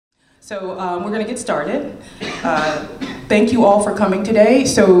So we're going to get started. Thank you all for coming today.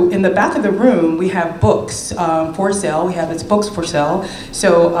 So in the back of the room, we have books for sale. We have its books for sale.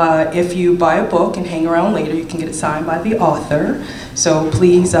 So if you buy a book and hang around later, you can get it signed by the author. So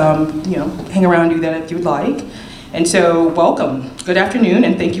please, hang around and do that if you'd like. And so welcome. Good afternoon,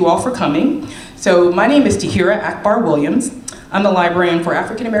 and thank you all for coming. So my name is Tahira Akbar Williams. I'm the librarian for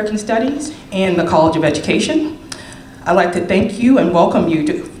African American Studies and the College of Education. I'd like to thank you and welcome you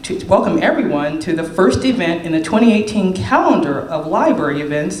to welcome everyone to the first event in the 2018 calendar of library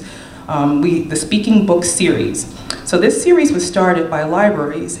events, the Speaking Books series. So this series was started by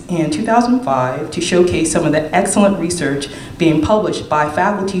libraries in 2005 to showcase some of the excellent research being published by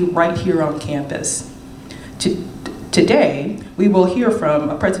faculty right here on campus. Today, we will hear from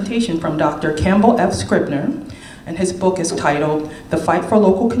a presentation from Dr. Campbell F. Scribner, and his book is titled The Fight for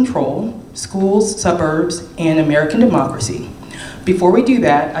Local Control, Schools, Suburbs, and American Democracy. Before we do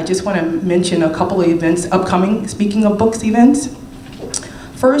that, I just want to mention a couple of events, upcoming Speaking of Books events.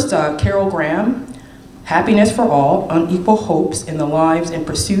 First, Carol Graham, Happiness for All, Unequal Hopes in the Lives and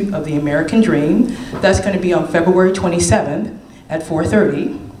Pursuit of the American Dream. That's going to be on February 27th at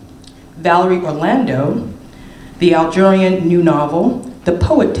 4:30. Valerie Orlando, the Algerian new novel, The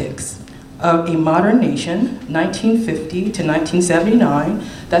Poetics of a Modern Nation, 1950 to 1979.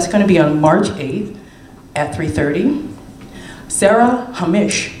 That's going to be on March 8th at 3:30. Sarah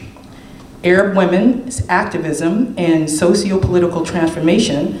Hamish, Arab Women's Activism and Socio-Political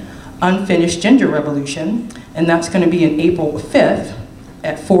Transformation, Unfinished Gender Revolution, and that's going to be on April 5th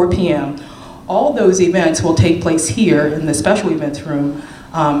at 4 p.m. All those events will take place here in the special events room,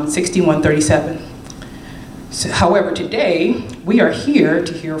 6137. However, today, we are here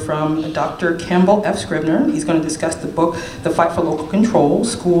to hear from Dr. Campbell F. Scribner. He's going to discuss the book, The Fight for Local Control,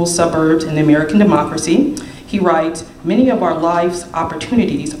 Schools, Suburbs, and American Democracy. He writes, many of our life's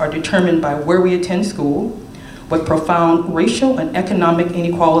opportunities are determined by where we attend school, with profound racial and economic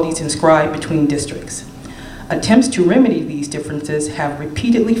inequalities inscribed between districts. Attempts to remedy these differences have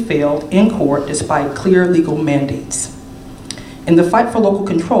repeatedly failed in court despite clear legal mandates. In The Fight for Local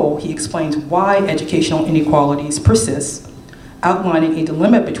Control, he explains why educational inequalities persist, outlining a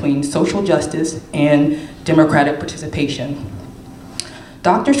dilemma between social justice and democratic participation.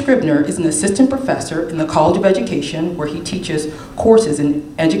 Dr. Scribner is an assistant professor in the College of Education, where he teaches courses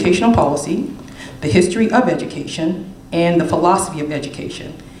in educational policy, the history of education, and the philosophy of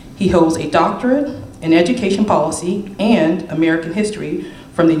education. He holds a doctorate in education policy and American history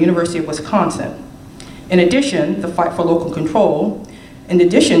from the University of Wisconsin. In addition to the Fight for Local Control,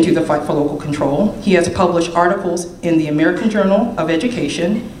 he has published articles in the American Journal of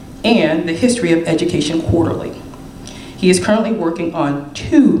Education and the History of Education Quarterly. He is currently working on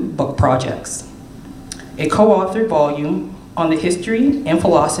 2 book projects: a co-authored volume on the history and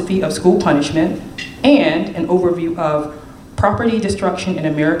philosophy of school punishment, and an overview of property destruction in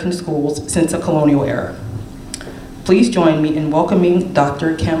American schools since the colonial era. Please join me in welcoming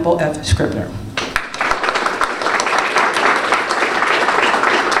Dr. Campbell F. Scribner.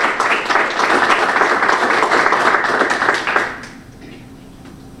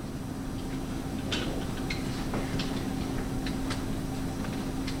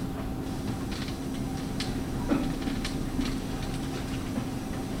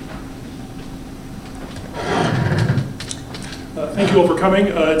 Thank you all for coming.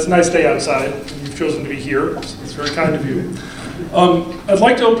 It's a nice day outside. You've chosen to be here, so it's very kind of you. I'd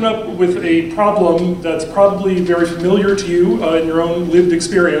like to open up with a problem that's probably very familiar to you in your own lived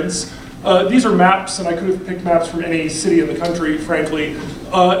experience. These are maps, and I could have picked maps from any city in the country, frankly,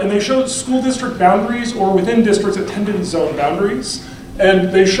 and they show school district boundaries, or within districts, attendance zone boundaries,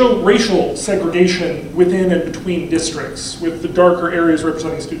 and they show racial segregation within and between districts, with the darker areas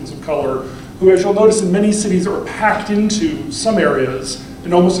representing students of color, who, as you'll notice in many cities, are packed into some areas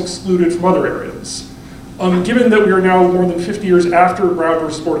and almost excluded from other areas. Given that we are now more than 50 years after Brown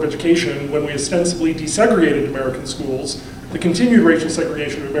versus Board of Education, when we ostensibly desegregated American schools, the continued racial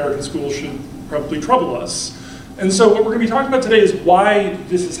segregation of American schools should probably trouble us. And so what we're going to be talking about today is why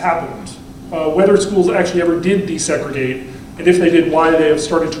this has happened, whether schools actually ever did desegregate, and if they did, why they have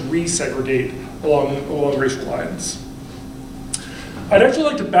started to resegregate along racial lines. I'd actually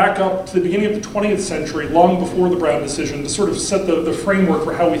like to back up to the beginning of the 20th century, long before the Brown decision, to sort of set the framework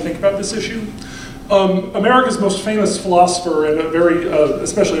for how we think about this issue. America's most famous philosopher, and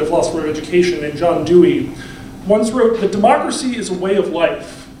especially a philosopher of education named John Dewey, once wrote that democracy is a way of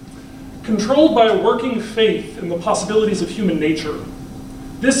life, controlled by a working faith in the possibilities of human nature.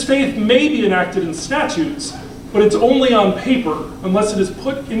 This faith may be enacted in statutes, but it's only on paper unless it is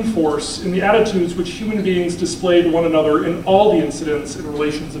put in force in the attitudes which human beings display to one another in all the incidents and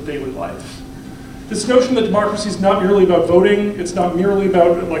relations of daily life. This notion that democracy is not merely about voting, it's not merely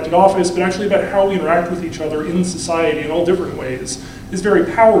about elected office, but actually about how we interact with each other in society in all different ways, is very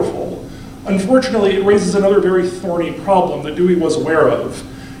powerful. Unfortunately, it raises another very thorny problem that Dewey was aware of.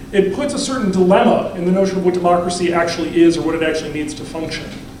 It puts a certain dilemma in the notion of what democracy actually is or what it actually needs to function.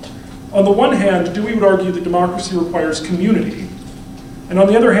 On the one hand, Dewey would argue that democracy requires community. And on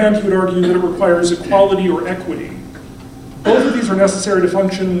the other hand, he would argue that it requires equality or equity. Both of these are necessary to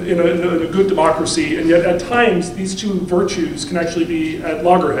function in a good democracy, and yet at times these two virtues can actually be at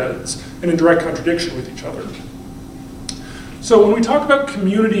loggerheads and in direct contradiction with each other. So when we talk about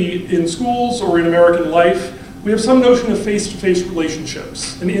community in schools or in American life, we have some notion of face-to-face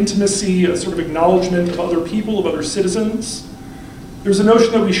relationships, an intimacy, a sort of acknowledgement of other people, of other citizens. There's a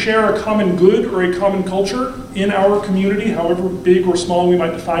notion that we share a common good or a common culture in our community, however big or small we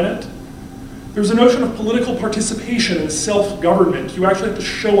might define it. There's a notion of political participation and self-government. You actually have to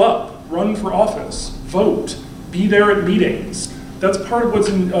show up, run for office, vote, be there at meetings. That's part of what's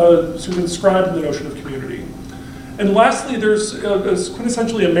sort of inscribed in the notion of community. And lastly, there's a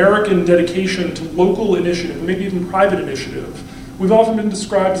quintessentially American dedication to local initiative, maybe even private initiative. We've often been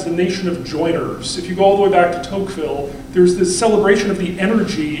described as a nation of joiners. If you go all the way back to Tocqueville, there's this celebration of the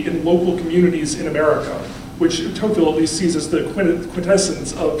energy in local communities in America, which Tocqueville at least sees as the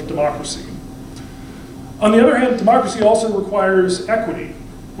quintessence of democracy. On the other hand, democracy also requires equity,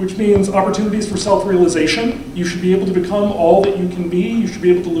 which means opportunities for self-realization. You should be able to become all that you can be. You should be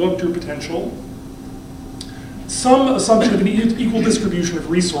able to live up to your potential. Some assumption of an equal distribution of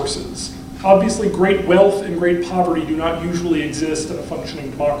resources. Obviously, great wealth and great poverty do not usually exist in a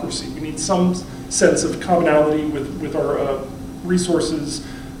functioning democracy. We need some sense of commonality with our resources,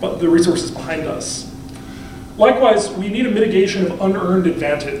 but the resources behind us. Likewise, we need a mitigation of unearned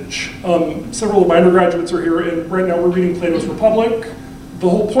advantage. Several of my undergraduates are here, and right now we're reading Plato's Republic. The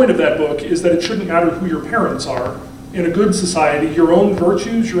whole point of that book is that it shouldn't matter who your parents are. In a good society, your own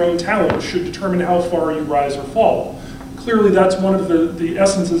virtues, your own talents should determine how far you rise or fall. Clearly, that's one of the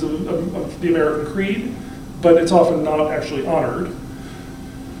essences of the American creed, but it's often not actually honored.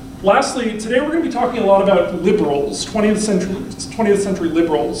 Lastly, today we're going to be talking a lot about liberals, 20th century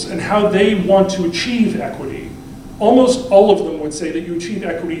liberals, and how they want to achieve equity. Almost all of them would say that you achieve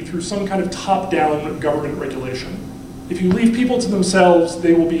equity through some kind of top-down government regulation. If you leave people to themselves,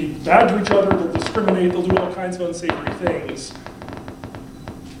 they will be bad to each other, they'll discriminate, they'll do all kinds of unsavory things.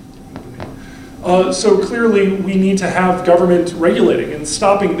 So clearly, we need to have government regulating and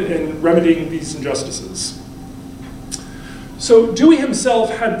stopping and remedying these injustices. So Dewey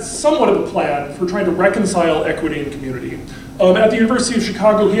himself had somewhat of a plan for trying to reconcile equity and community. At the University of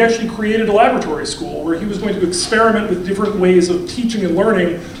Chicago, he actually created a laboratory school where he was going to experiment with different ways of teaching and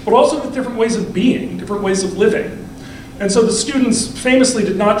learning, but also with different ways of being, different ways of living. And so the students famously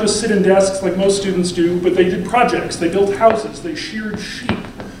did not just sit in desks like most students do, but they did projects, they built houses, they sheared sheep.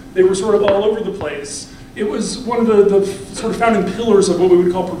 They were sort of all over the place. It was one of the sort of founding pillars of what we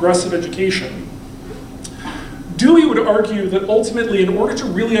would call progressive education. Dewey would argue that ultimately, in order to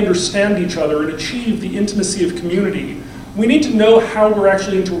really understand each other and achieve the intimacy of community, we need to know how we're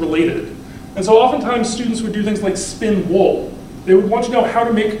actually interrelated. And so oftentimes students would do things like spin wool. They would want to know how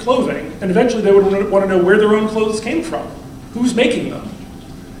to make clothing, and eventually they would want to know where their own clothes came from, who's making them.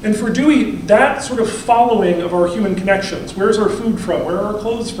 And for Dewey, that sort of following of our human connections, where's our food from, where are our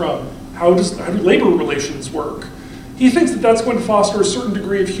clothes from, how do labor relations work? He thinks that that's going to foster a certain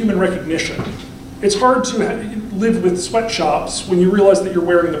degree of human recognition. It's hard to live with sweatshops when you realize that you're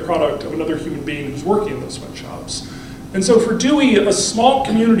wearing the product of another human being who's working in those sweatshops. And so for Dewey, a small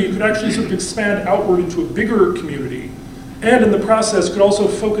community could actually sort of expand outward into a bigger community, and in the process could also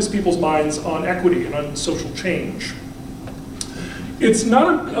focus people's minds on equity and on social change. It's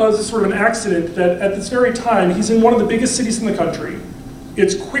not sort of an accident that at this very time, he's in one of the biggest cities in the country.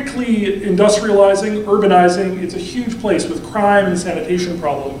 It's quickly industrializing, urbanizing. It's a huge place with crime and sanitation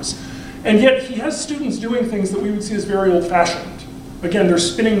problems. And yet he has students doing things that we would see as very old-fashioned. Again, they're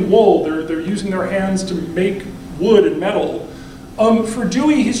spinning wool, they're using their hands to make wood and metal. For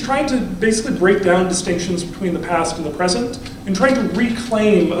Dewey, he's trying to basically break down distinctions between the past and the present and trying to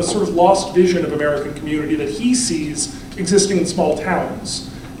reclaim a sort of lost vision of American community that he sees existing in small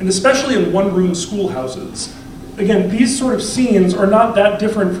towns, and especially in one-room schoolhouses. Again, these sort of scenes are not that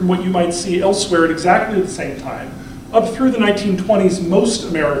different from what you might see elsewhere at exactly the same time. Up through the 1920s, most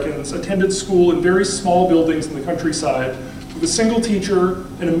Americans attended school in very small buildings in the countryside with a single teacher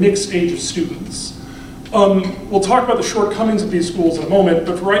and a mixed age of students. We'll talk about the shortcomings of these schools in a moment,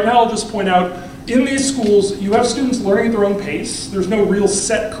 but for right now I'll just point out In these schools, you have students learning at their own pace. There's no real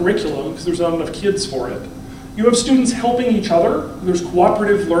set curriculum because there's not enough kids for it. You have students helping each other. There's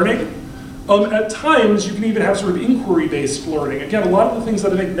cooperative learning. At times, you can even have sort of inquiry-based learning. Again, a lot of the things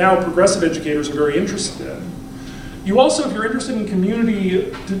that I think now progressive educators are very interested in. You also, if you're interested in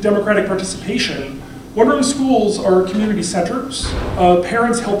community democratic participation, one-room schools are community centers.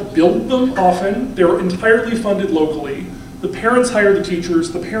 Parents help build them often. They're entirely funded locally. The parents hire the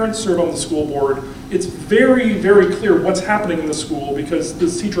teachers. The parents serve on the school board. It's very, very clear what's happening in the school because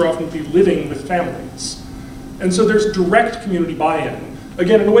this teacher often will be living with families. And so there's direct community buy-in.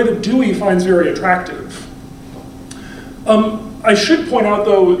 Again, in a way that Dewey finds very attractive. I should point out,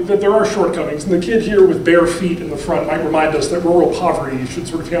 though, that there are shortcomings, and the kid here with bare feet in the front might remind us that rural poverty should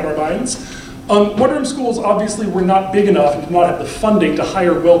sort of be on our minds. One-room schools obviously were not big enough and did not have the funding to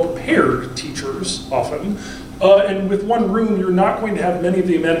hire well-prepared teachers, often. And with one room, you're not going to have many of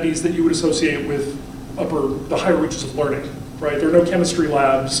the amenities that you would associate with the higher reaches of learning, right? There are no chemistry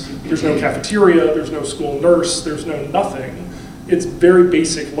labs, there's no cafeteria, there's no school nurse, there's no nothing. It's very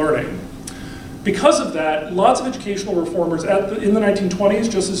basic learning. Because of that, lots of educational reformers in the 1920s,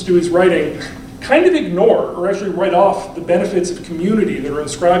 just as Dewey's writing, kind of ignore or actually write off the benefits of community that are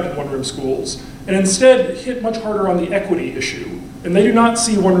inscribed in one-room schools, and instead hit much harder on the equity issue. And they do not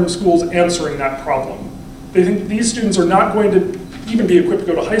see one-room schools answering that problem. They think these students are not going to even be equipped to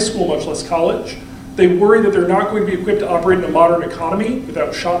go to high school, much less college. They worry that they're not going to be equipped to operate in a modern economy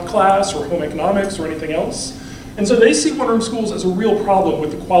without shop class or home economics or anything else. And so they see one-room schools as a real problem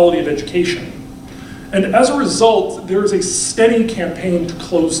with the quality of education. And as a result, there is a steady campaign to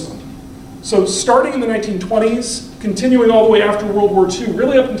close them. So starting in the 1920s, continuing all the way after World War II,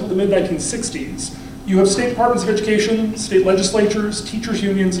 really up until the mid-1960s, you have state departments of education, state legislatures, teachers'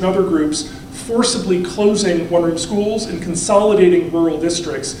 unions, and other groups forcibly closing one-room schools and consolidating rural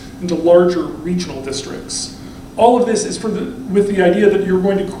districts into larger regional districts. All of this is with the idea that you're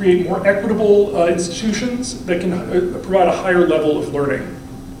going to create more equitable institutions that can provide a higher level of learning.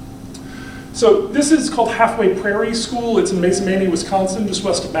 So this is called Halfway Prairie School. It's in Mazomanie, Wisconsin, just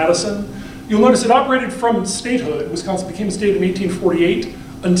west of Madison. You'll notice it operated from statehood. Wisconsin became a state in 1848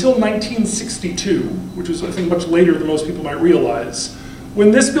 until 1962, which is, I think, much later than most people might realize.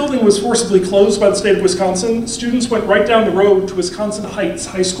 When this building was forcibly closed by the state of Wisconsin, students went right down the road to Wisconsin Heights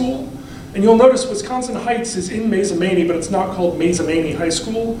High School. And you'll notice Wisconsin Heights is in Mazomanie, but it's not called Mazomanie High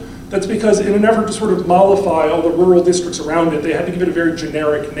School. That's because in an effort to sort of mollify all the rural districts around it, they had to give it a very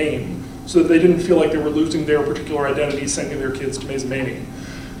generic name so that they didn't feel like they were losing their particular identity sending their kids to Mazomanie.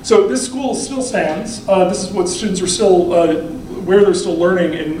 So this school still stands. This is what students are still, where they're still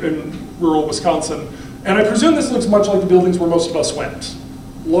learning in rural Wisconsin. And I presume this looks much like the buildings where most of us went.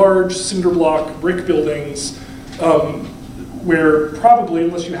 Large cinder block brick buildings where probably,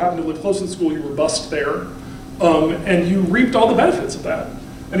 unless you happen to live close to the school, you were bused there. And you reaped all the benefits of that.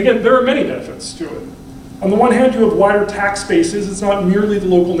 And again, there are many benefits to it. On the one hand, you have wider tax bases. It's not merely the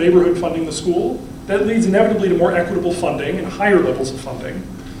local neighborhood funding the school. That leads inevitably to more equitable funding and higher levels of funding.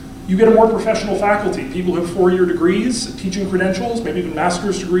 You get a more professional faculty. People who have 4-year degrees, teaching credentials, maybe even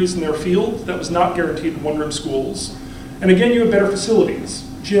master's degrees in their field. That was not guaranteed in one-room schools. And again, you have better facilities,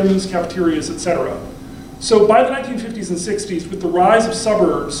 gyms, cafeterias, etc. So by the 1950s and 60s, with the rise of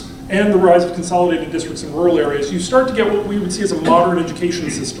suburbs and the rise of consolidated districts in rural areas, you start to get what we would see as a modern education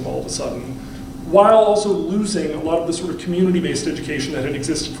system all of a sudden, while also losing a lot of the sort of community-based education that had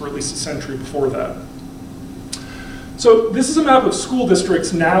existed for at least a century before that. So this is a map of school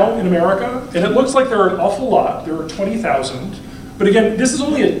districts now in America, and it looks like there are an awful lot. There are 20,000. But again, this is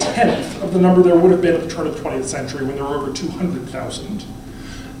only a tenth of the number there would have been at the turn of the 20th century when there were over 200,000.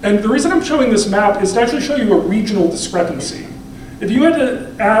 And the reason I'm showing this map is to actually show you a regional discrepancy. If you had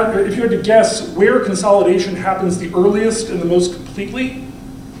to guess where consolidation happens the earliest and the most completely,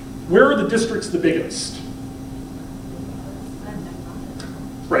 where are the districts the biggest?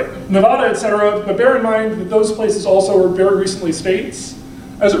 Right, Nevada, et cetera, but bear in mind that those places also are very recently states.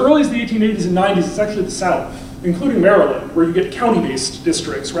 As early as the 1880s and 90s, it's actually the South, including Maryland, where you get county-based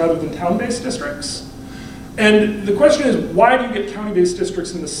districts rather than town-based districts. And the question is, why do you get county-based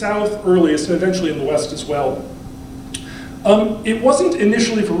districts in the South earliest and eventually in the West as well? It wasn't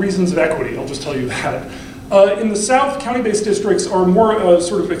initially for reasons of equity, I'll just tell you that. In the South, county-based districts are more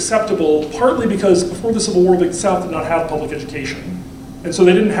sort of acceptable, partly because before the Civil War, the South did not have public education. And so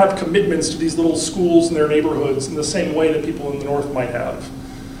they didn't have commitments to these little schools in their neighborhoods in the same way that people in the North might have.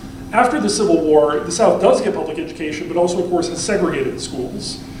 After the Civil War, the South does get public education, but also, of course, has segregated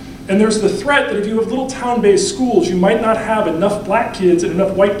schools. And there's the threat that if you have little town-based schools, you might not have enough black kids and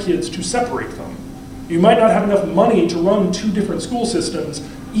enough white kids to separate them. You might not have enough money to run 2 different school systems,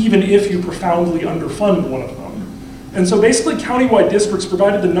 even if you profoundly underfund one of them. And so basically countywide districts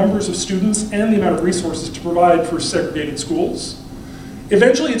provided the numbers of students and the amount of resources to provide for segregated schools.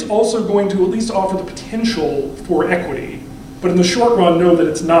 Eventually it's also going to at least offer the potential for equity, but in the short run know that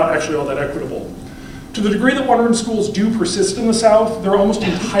it's not actually all that equitable. To the degree that one-room schools do persist in the South, they're almost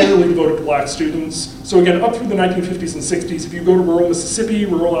entirely devoted to black students. So again, up through the 1950s and 60s, if you go to rural Mississippi,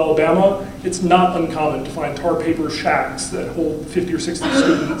 rural Alabama, it's not uncommon to find tar paper shacks that hold 50 or 60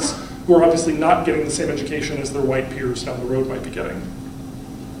 students who are obviously not getting the same education as their white peers down the road might be getting.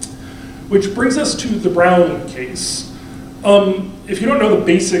 Which brings us to the Brown case. If you don't know the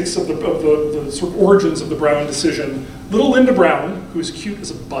basics of the sort of origins of the Brown decision, little Linda Brown, who is cute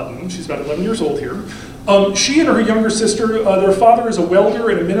as a button, she's about 11 years old here, she and her younger sister, their father is a welder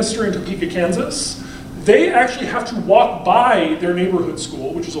and a minister in Topeka, Kansas. They actually have to walk by their neighborhood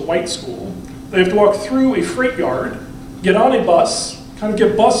school, which is a white school. They have to walk through a freight yard, get on a bus, kind of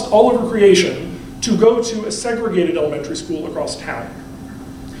get bussed all over creation to go to a segregated elementary school across town.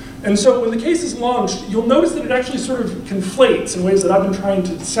 And so when the case is launched, you'll notice that it actually sort of conflates in ways that I've been trying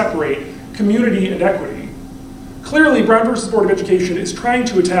to separate community and equity. Clearly, Brown versus Board of Education is trying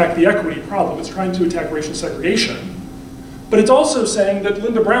to attack the equity problem. It's trying to attack racial segregation. But it's also saying that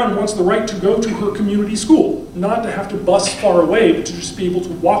Linda Brown wants the right to go to her community school, not to have to bus far away, but to just be able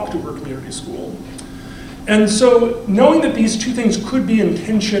to walk to her community school. And so, knowing that these two things could be in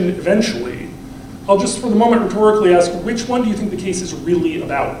tension eventually, I'll just for the moment rhetorically ask, which one do you think the case is really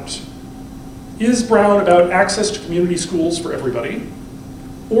about? Is Brown about access to community schools for everybody?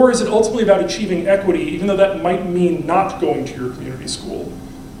 Or is it ultimately about achieving equity, even though that might mean not going to your community school?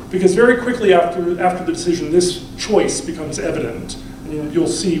 Because very quickly after the decision, this choice becomes evident, and you'll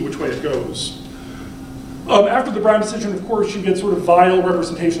see which way it goes. After the Brown decision, of course, you get sort of vile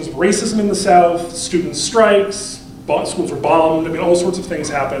representations of racism in the South, student strikes, schools are bombed, I mean, all sorts of things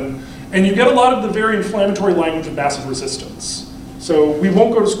happen. And you get a lot of the very inflammatory language of massive resistance. So we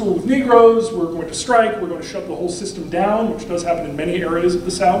won't go to school with Negroes, we're going to strike, we're going to shut the whole system down, which does happen in many areas of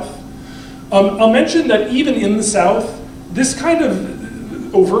the South. I'll mention that even in the South, this kind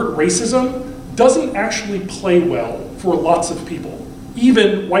of overt racism doesn't actually play well for lots of people.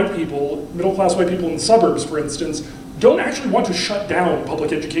 Even white people, middle-class white people in the suburbs, for instance, don't actually want to shut down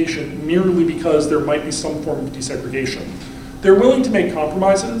public education merely because there might be some form of desegregation. They're willing to make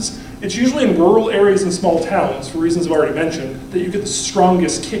compromises. It's usually in rural areas and small towns, for reasons I've already mentioned, that you get the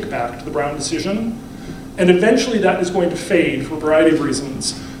strongest kickback to the Brown decision. And eventually that is going to fade for a variety of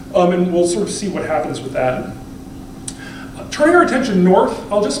reasons. And we'll sort of see what happens with that. Turning our attention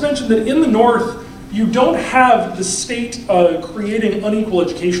north, I'll just mention that in the north, you don't have the state creating unequal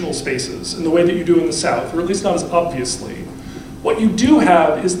educational spaces in the way that you do in the South, or at least not as obviously. What you do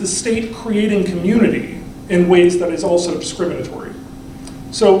have is the state creating community in ways that is also discriminatory.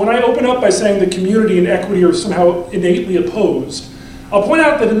 So when I open up by saying that community and equity are somehow innately opposed, I'll point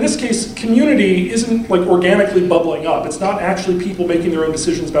out that in this case, community isn't like organically bubbling up. It's not actually people making their own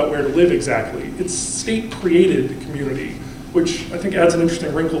decisions about where to live exactly. It's state-created community, which I think adds an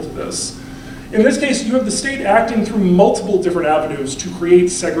interesting wrinkle to this. In this case, you have the state acting through multiple different avenues to create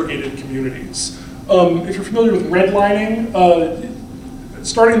segregated communities. If you're familiar with redlining,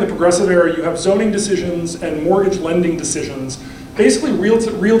 starting in the progressive era, you have zoning decisions and mortgage lending decisions. Basically,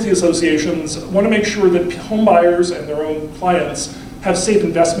 realty associations want to make sure that home buyers and their own clients have safe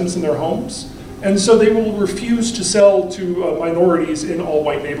investments in their homes. And so they will refuse to sell to minorities in all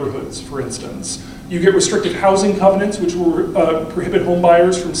white neighborhoods, for instance. You get restrictive housing covenants, which will prohibit home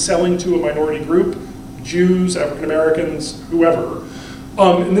buyers from selling to a minority group, Jews, African Americans, whoever.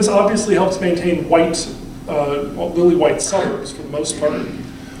 And this obviously helps maintain white, lily white suburbs for the most part.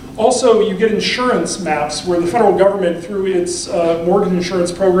 Also, you get insurance maps where the federal government, through its mortgage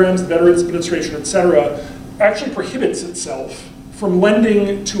insurance programs, the Veterans Administration, et cetera, actually prohibits itself from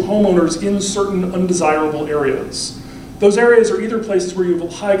lending to homeowners in certain undesirable areas. Those areas are either places where you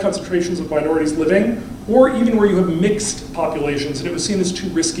have high concentrations of minorities living, or even where you have mixed populations, and it was seen as too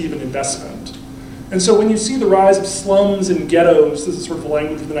risky of an investment. And so when you see the rise of slums and ghettos, this is sort of the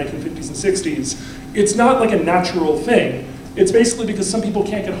language of the 1950s and 60s, it's not like a natural thing. It's basically because some people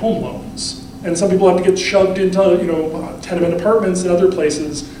can't get home loans, and some people have to get shoved into, tenement apartments and other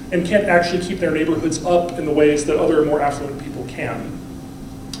places, and can't actually keep their neighborhoods up in the ways that other more affluent people can.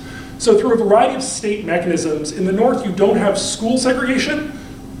 So through a variety of state mechanisms, in the north you don't have school segregation,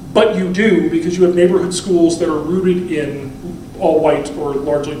 but you do because you have neighborhood schools that are rooted in all white or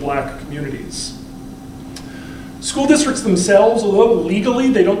largely black communities. School districts themselves, although legally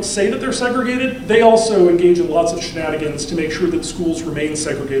they don't say that they're segregated, they also engage in lots of shenanigans to make sure that schools remain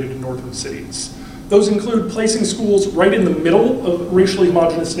segregated in northern cities. Those include placing schools right in the middle of racially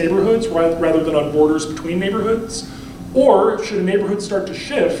homogeneous neighborhoods rather than on borders between neighborhoods. Or, should a neighborhood start to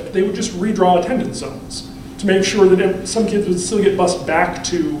shift, they would just redraw attendance zones to make sure that some kids would still get bused back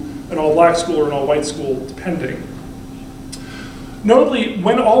to an all-black school or an all-white school, depending. Notably,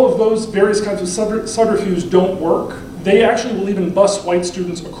 when all of those various kinds of subterfuges don't work, they actually will even bus white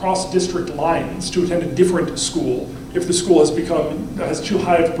students across district lines to attend a different school if the school has too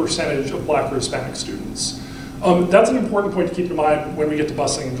high of a percentage of black or Hispanic students. That's an important point to keep in mind when we get to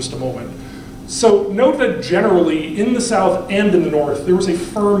busing in just a moment. So note that generally, in the South and in the North, there was a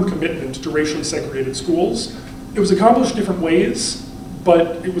firm commitment to racially segregated schools. It was accomplished different ways,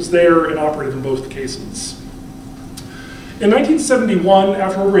 but it was there and operated in both cases. In 1971,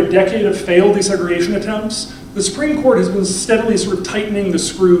 after over a decade of failed desegregation attempts, the Supreme Court has been steadily sort of tightening the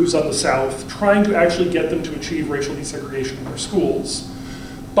screws on the South, trying to actually get them to achieve racial desegregation in their schools.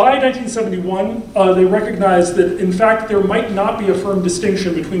 By 1971, they recognized that, in fact, there might not be a firm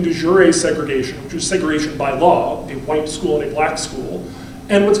distinction between de jure segregation, which is segregation by law, a white school and a black school,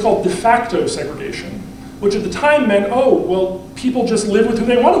 and what's called de facto segregation, which at the time meant, oh, well, people just live with who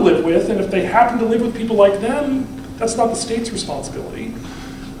they want to live with, and if they happen to live with people like them, that's not the state's responsibility.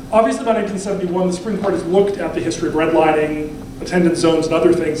 Obviously, by 1971, the Supreme Court has looked at the history of redlining, attendance zones, and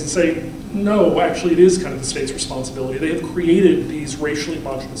other things and say, no, actually it is kind of the state's responsibility. They have created these racially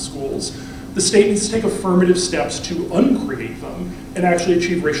homogeneous schools. The state needs to take affirmative steps to uncreate them and actually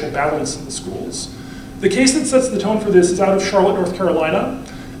achieve racial balance in the schools. The case that sets the tone for this is out of Charlotte, North Carolina.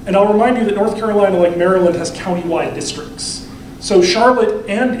 And I'll remind you that North Carolina, like Maryland, has county-wide districts. So Charlotte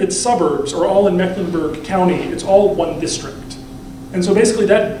and its suburbs are all in Mecklenburg County. It's all one district. And so basically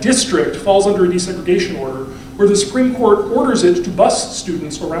that district falls under a desegregation order where the Supreme Court orders it to bus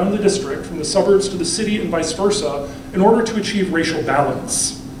students around the district from the suburbs to the city and vice versa in order to achieve racial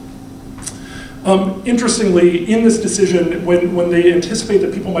balance. Interestingly, in this decision, when they anticipate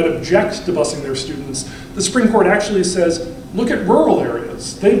that people might object to busing their students, the Supreme Court actually says, look at rural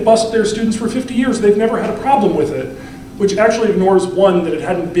areas. They've bused their students for 50 years. They've never had a problem with it, which actually ignores, one, that it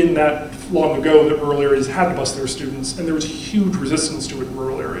hadn't been that long ago that rural areas had to bus their students, and there was huge resistance to it in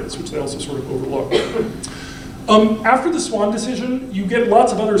rural areas, which they also sort of overlooked. After the Swan decision, you get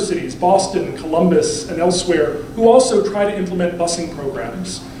lots of other cities, Boston, Columbus, and elsewhere, who also try to implement busing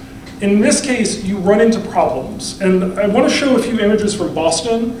programs. In this case, you run into problems. And I want to show a few images from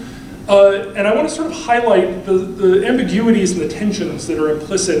Boston, and I want to sort of highlight the ambiguities and the tensions that are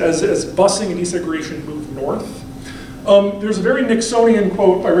implicit as busing and desegregation move north. There's a very Nixonian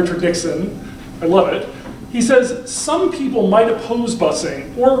quote by Richard Nixon. I love it. He says, some people might oppose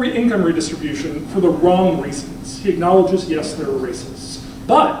busing or income redistribution for the wrong reasons. He acknowledges, yes, there are racists.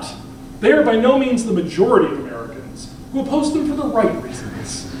 But they are by no means the majority of Americans who oppose them for the right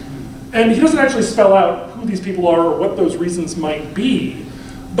reasons. And he doesn't actually spell out who these people are or what those reasons might be.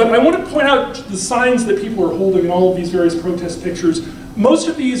 But I want to point out the signs that people are holding in all of these various protest pictures. Most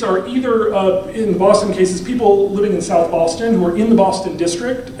of these are either, in the Boston cases, people living in South Boston who are in the Boston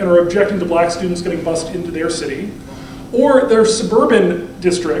district and are objecting to black students getting bused into their city, or they're suburban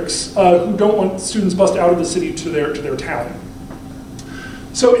districts who don't want students bused out of the city to their town.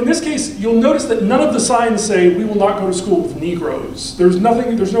 So in this case, you'll notice that none of the signs say, we will not go to school with Negroes. There's no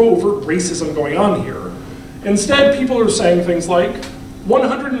overt racism going on here. Instead, people are saying things like,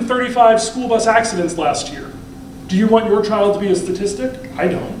 135 school bus accidents last year. Do you want your child to be a statistic? I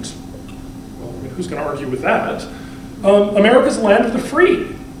don't. Well, I mean, who's going to argue with that? America's land of the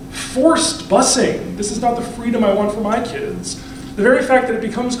free. Forced busing. This is not the freedom I want for my kids. The very fact that it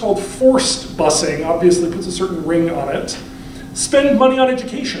becomes called forced busing obviously puts a certain ring on it. Spend money on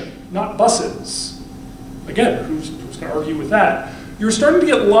education, not buses. Again, who's going to argue with that? You're starting to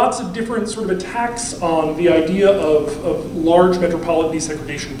get lots of different sort of attacks on the idea of large metropolitan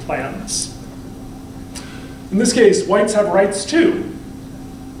desegregation plans. In this case, whites have rights too.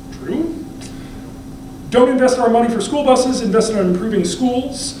 True. Don't invest our money for school buses, invest in improving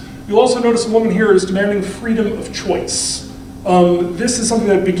schools. You'll also notice a woman here is demanding freedom of choice. This is something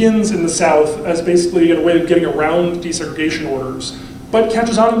that begins in the South as basically a way of getting around desegregation orders, but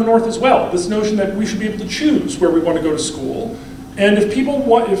catches on in the North as well. This notion that we should be able to choose where we want to go to school. And if people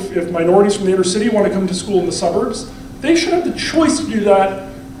want, if minorities from the inner city want to come to school in the suburbs, they should have the choice to do that,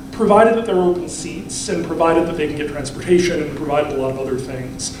 provided that there are open seats, and provided that they can get transportation, and provided a lot of other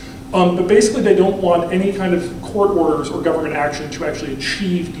things. But basically they don't want any kind of court orders or government action to actually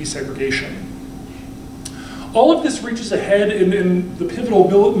achieve desegregation. All of this reaches a head in the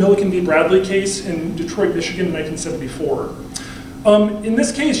pivotal Milliken v. Bradley case in Detroit, Michigan in 1974. In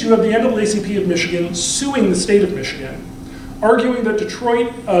this case, you have the NAACP of Michigan suing the state of Michigan arguing that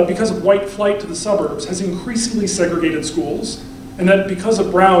Detroit, because of white flight to the suburbs, has increasingly segregated schools, and that because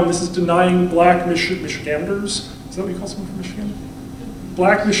of Brown, this is denying black Michiganders, is that what you call someone from Michigan?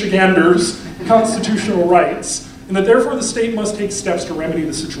 Black Michiganders constitutional rights, and that therefore the state must take steps to remedy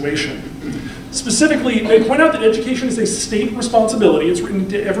the situation. Specifically, they point out that education is a state responsibility. It's written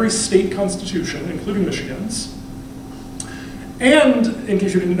into every state constitution, including Michigan's. And, in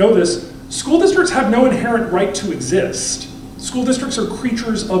case you didn't know this, school districts have no inherent right to exist. School districts are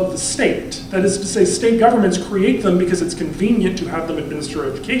creatures of the state. That is to say, state governments create them because it's convenient to have them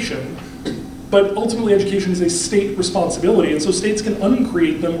administer education, but ultimately education is a state responsibility, and so states can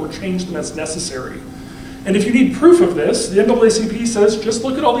uncreate them or change them as necessary. And if you need proof of this, the NAACP says, just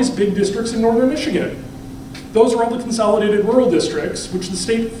look at all these big districts in northern Michigan. Those are all the consolidated rural districts, which the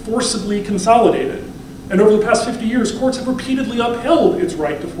state forcibly consolidated. And over the past 50 years, courts have repeatedly upheld its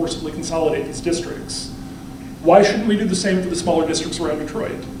right to forcibly consolidate these districts. Why shouldn't we do the same for the smaller districts around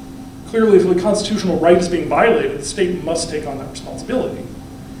Detroit? Clearly, if the constitutional right is being violated, the state must take on that responsibility.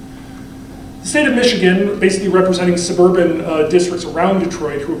 The state of Michigan, basically representing suburban districts around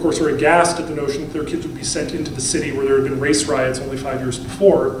Detroit, who of course are aghast at the notion that their kids would be sent into the city where there had been race riots only 5 years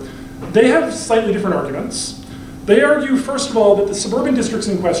before, they have slightly different arguments. They argue, first of all, that the suburban districts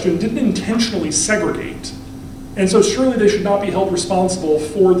in question didn't intentionally segregate, and so surely they should not be held responsible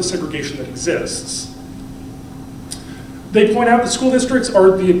for the segregation that exists. They point out that school districts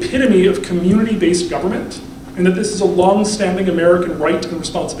are the epitome of community-based government, and that this is a long-standing American right and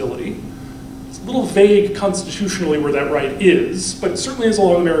responsibility. It's a little vague constitutionally where that right is, but it certainly is a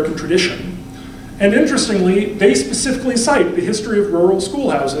long American tradition. And interestingly, they specifically cite the history of rural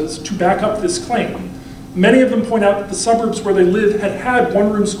schoolhouses to back up this claim. Many of them point out that the suburbs where they live had had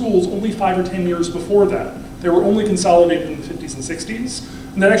one-room schools only 5 or 10 years before that. They were only consolidated in the 50s and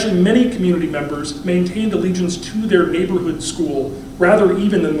 60s, and that actually many community members maintained allegiance to their neighborhood school rather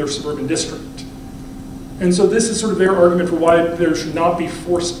even than their suburban district. And so this is sort of their argument for why there should not be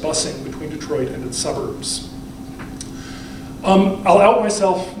forced busing between Detroit and its suburbs. I'll out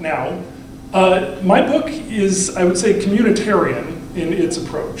myself now. My book is, I would say, communitarian in its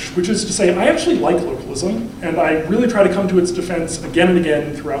approach, which is to say I actually like localism, and I really try to come to its defense again and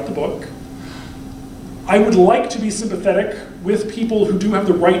again throughout the book. I would like to be sympathetic with people who do have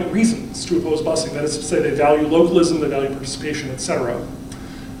the right reasons to oppose busing. That is to say, they value localism, they value participation, etc.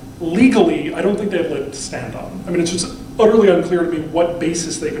 Legally, I don't think they have leg to stand on. I mean, it's just utterly unclear to me what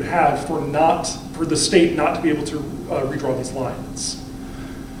basis they could have for the state not to be able to redraw these lines.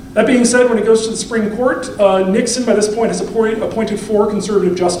 That being said, when it goes to the Supreme Court, Nixon by this point has appointed 4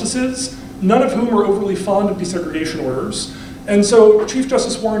 conservative justices, none of whom are overly fond of desegregation orders. And so Chief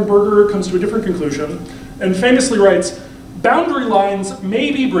Justice Warren Burger comes to a different conclusion and famously writes, boundary lines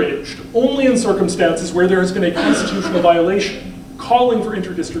may be bridged only in circumstances where there has been a constitutional violation, calling for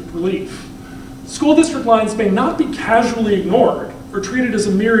interdistrict relief. School district lines may not be casually ignored or treated as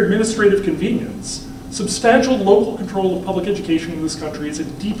a mere administrative convenience. Substantial local control of public education in this country is a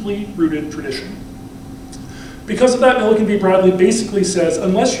deeply rooted tradition. Because of that, Milliken v. Bradley basically says,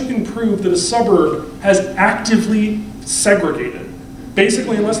 unless you can prove that a suburb has actively segregated,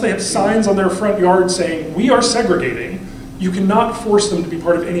 basically unless they have signs on their front yard saying, we are segregating, you cannot force them to be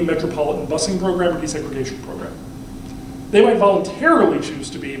part of any metropolitan busing program or desegregation program. They might voluntarily choose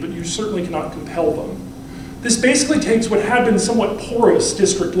to be, but you certainly cannot compel them. This basically takes what had been somewhat porous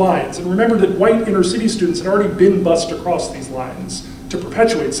district lines, and remember that white inner city students had already been bused across these lines to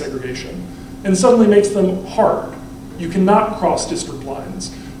perpetuate segregation, and suddenly makes them hard. You cannot cross district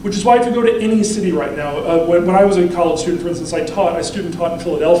lines, which is why if you go to any city right now, when I was a college student, for instance, I student taught in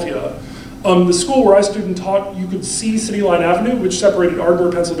Philadelphia. The school where I student taught, you could see City Line Avenue, which separated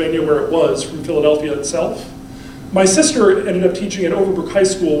Ardmore, Pennsylvania, where it was, from Philadelphia itself. My sister ended up teaching at Overbrook High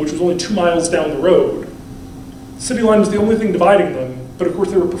School, which was only 2 miles down the road. City Line was the only thing dividing them, but of course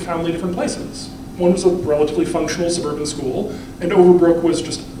they were profoundly different places. One was a relatively functional suburban school, and Overbrook was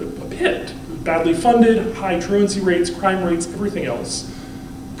just a pit. It was badly funded, high truancy rates, crime rates, everything else.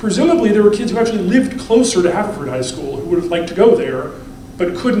 Presumably there were kids who actually lived closer to Haverford High School who would have liked to go there,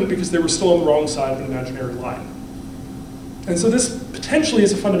 but couldn't because they were still on the wrong side of an imaginary line. And so this potentially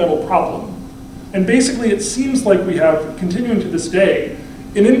is a fundamental problem. And basically it seems like we have, continuing to this day,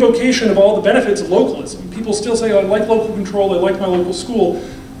 an invocation of all the benefits of localism. People still say, oh, I like local control, I like my local school,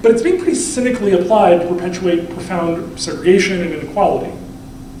 but it's being pretty cynically applied to perpetuate profound segregation and inequality.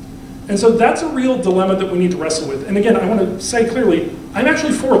 And so that's a real dilemma that we need to wrestle with. And again, I want to say clearly, I'm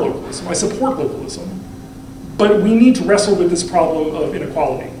actually for localism, I support localism, but we need to wrestle with this problem of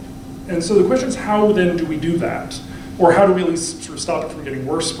inequality. And so the question is, how then do we do that? Or how do we at least sort of stop it from getting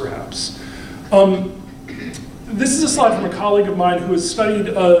worse, perhaps? This is a slide from a colleague of mine who has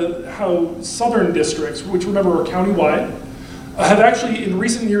studied how southern districts, which remember are countywide, have actually in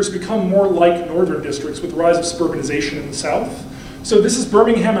recent years become more like northern districts with the rise of suburbanization in the south. So this is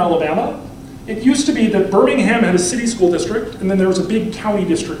Birmingham, Alabama. It used to be that Birmingham had a city school district, and then there was a big county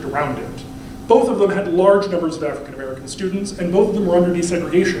district around it. Both of them had large numbers of African American students, and both of them were under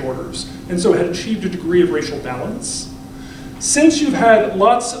desegregation orders, and so had achieved a degree of racial balance. Since you've had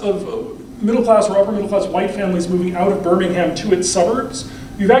lots of middle class or upper middle class white families moving out of Birmingham to its suburbs,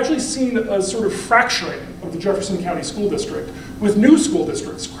 you've actually seen a sort of fracturing of the Jefferson County School District, with new school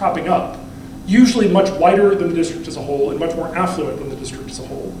districts cropping up, usually much wider than the district as a whole and much more affluent than the district as a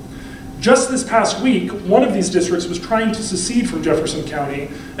whole. Just this past week, one of these districts was trying to secede from Jefferson County,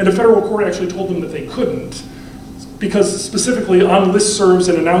 and a federal court actually told them that they couldn't, because specifically on listservs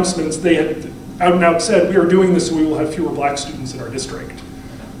and announcements, they had out and out said, we are doing this so we will have fewer black students in our district.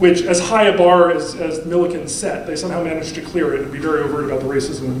 Which, as high a bar as Milliken set, they somehow managed to clear it and be very overt about the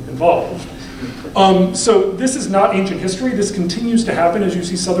racism involved. So this is not ancient history. This continues to happen as you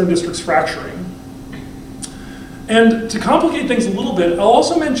see southern districts fracturing. And to complicate things a little bit, I'll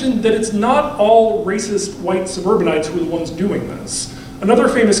also mention that it's not all racist white suburbanites who are the ones doing this. Another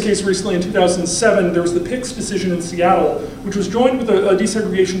famous case recently in 2007, there was the Picks decision in Seattle, which was joined with a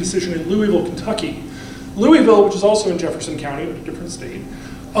desegregation decision in Louisville, Kentucky. Louisville, which is also in Jefferson County, but a different state,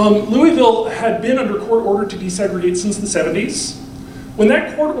 Louisville had been under court order to desegregate since the 70s. When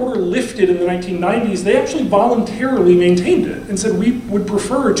that court order lifted in the 1990s, they actually voluntarily maintained it and said we would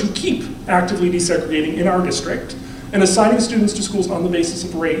prefer to keep actively desegregating in our district and assigning students to schools on the basis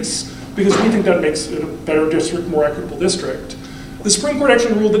of race because we think that makes it a better district, more equitable district. The Supreme Court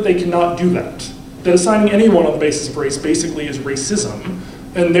actually ruled that they cannot do that assigning anyone on the basis of race basically is racism,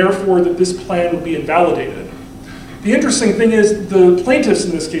 and therefore that this plan would be invalidated. The interesting thing is the plaintiffs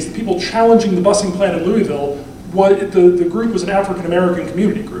in this case, the people challenging the busing plan in Louisville, the group was an African American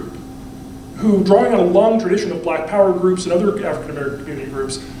community group who, drawing on a long tradition of Black Power groups and other African American community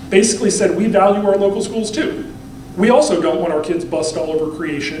groups, basically said we value our local schools too. We also don't want our kids bussed all over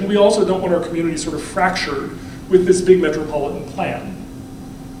creation. We also don't want our community sort of fractured with this big metropolitan plan.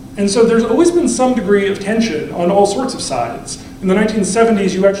 And so there's always been some degree of tension on all sorts of sides. In the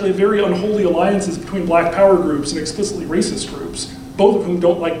 1970s, you actually have very unholy alliances between Black Power groups and explicitly racist groups, both of whom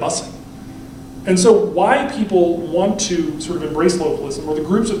don't like busing. And so why people want to sort of embrace localism, or the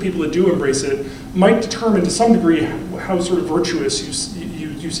groups of people that do embrace it, might determine to some degree how sort of virtuous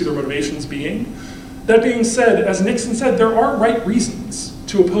you see their motivations being. That being said, as Nixon said, there are right reasons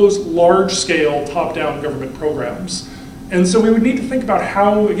to oppose large-scale top-down government programs. And so we would need to think about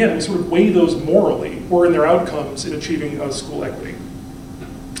how, again, we sort of weigh those morally or in their outcomes in achieving school equity.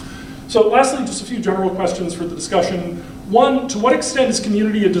 So lastly, just a few general questions for the discussion. One, to what extent is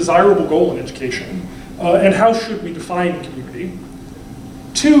community a desirable goal in education? And how should we define community?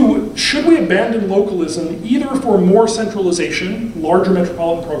 Two, should we abandon localism either for more centralization, larger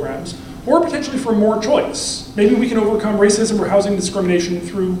metropolitan programs, or potentially for more choice? Maybe we can overcome racism or housing discrimination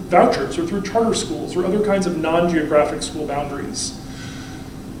through vouchers or through charter schools or other kinds of non-geographic school boundaries.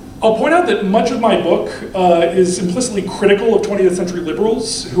 I'll point out that much of my book is implicitly critical of 20th century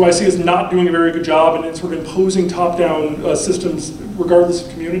liberals, who I see as not doing a very good job in sort of imposing top-down systems regardless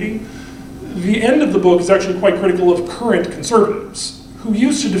of community. The end of the book is actually quite critical of current conservatives, who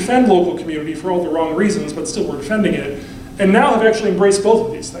used to defend local community for all the wrong reasons, but still were defending it, and now have actually embraced both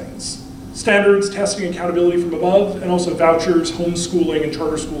of these things. Standards, testing, accountability from above, and also vouchers, homeschooling, and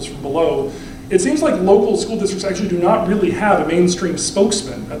charter schools from below. It seems like local school districts actually do not really have a mainstream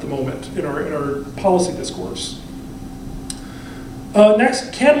spokesman at the moment in our policy discourse.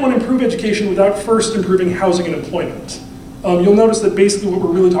 Next, can one improve education without first improving housing and employment? You'll notice that basically what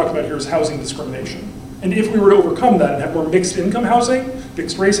we're really talking about here is housing discrimination. And if we were to overcome that and have more mixed income housing,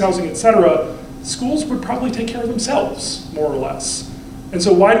 mixed race housing, et cetera, schools would probably take care of themselves, more or less. And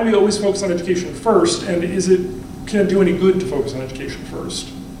so why do we always focus on education first, and can it do any good to focus on education first?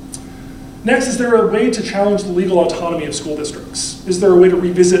 Next, is there a way to challenge the legal autonomy of school districts? Is there a way to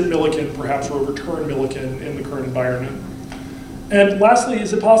revisit Milliken, perhaps, or overturn Milliken in the current environment? And lastly,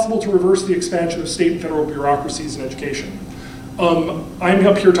 is it possible to reverse the expansion of state and federal bureaucracies in education? I'm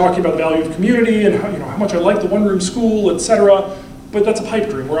up here talking about the value of community and how much I like the one-room school, et cetera, but that's a pipe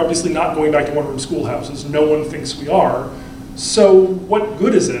dream. We're obviously not going back to one-room schoolhouses. No one thinks we are. So what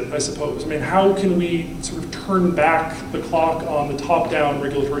good is it, I suppose? I mean, how can we sort of turn back the clock on the top-down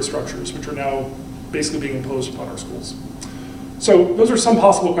regulatory structures, which are now basically being imposed upon our schools? So those are some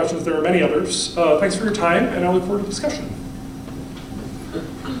possible questions. There are many others. Thanks for your time, and I look forward to discussion.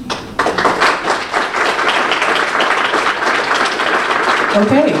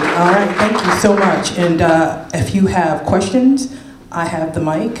 Okay, all right, thank you so much. And if you have questions, I have the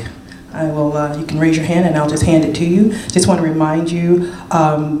mic. I will, you can raise your hand and I'll just hand it to you. Just want to remind you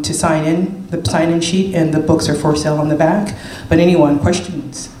to sign in, the sign-in sheet, and the books are for sale on the back. But anyone,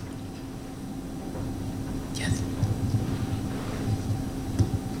 questions? Yes.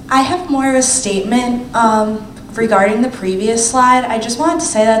 I have more of a statement regarding the previous slide. I just wanted to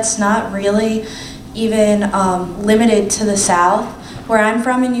say that's not really even limited to the South. Where I'm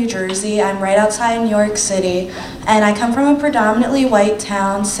from in New Jersey, I'm right outside New York City, and I come from a predominantly white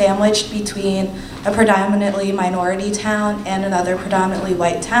town sandwiched between a predominantly minority town and another predominantly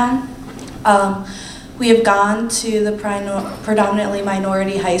white town. We have gone to the predominantly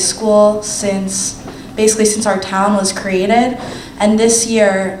minority high school basically since our town was created, and this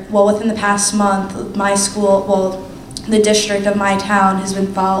year, well, within the past month, my school, well, the district of my town has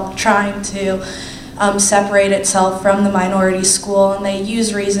been trying to separate itself from the minority school, and they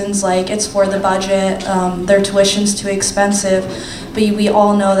use reasons like it's for the budget, their tuition's too expensive, but we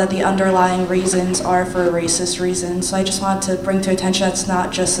all know that the underlying reasons are for racist reasons. So I just wanted to bring to attention that's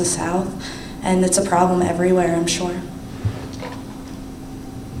not just the South, and it's a problem everywhere, I'm sure.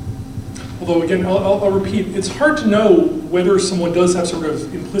 Although again, I'll repeat, it's hard to know whether someone does have sort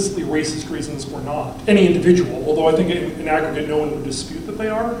of implicitly racist reasons or not, any individual, although I think in aggregate no one would dispute that they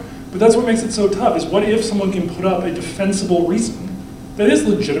are. But that's what makes it so tough, is what if someone can put up a defensible reason that is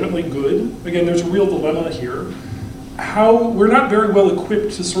legitimately good? Again, there's a real dilemma here. We're not very well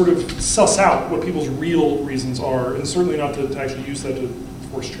equipped to sort of suss out what people's real reasons are, and certainly not to actually use that to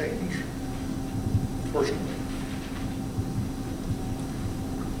force change, fortunately.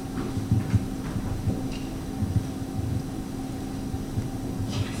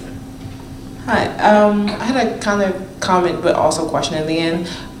 Hi, I had a kind of comment but also question at the end.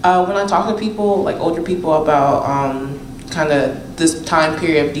 When I talk to people, like older people, about kind of this time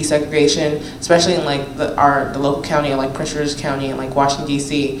period of desegregation, especially in like the local county, like Prince George's County and like Washington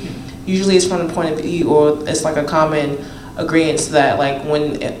D.C., usually it's from the point of view, or it's like a common agreement that like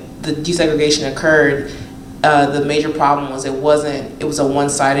when the desegregation occurred, the major problem was it was a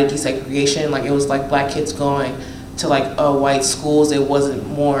one-sided desegregation. Like it was like black kids going to like white schools. It wasn't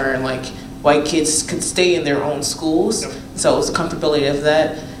more like white kids could stay in their own schools. Yep. So it was the comfortability of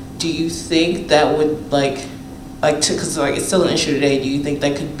that. Do you think that would because like it's still an issue today, do you think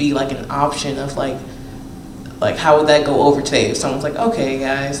that could be like an option of like how would that go over today if someone's like, okay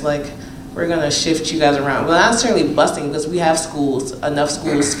guys, like we're gonna shift you guys around? Well, not necessarily busting, because we have enough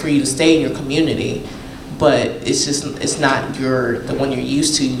schools for you to stay in your community, but it's not the one you're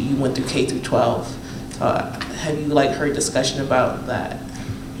used to. You went through K through 12. So have you like heard discussion about that?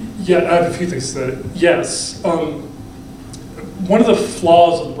 Yeah, I have a few things to say. Yes. One of the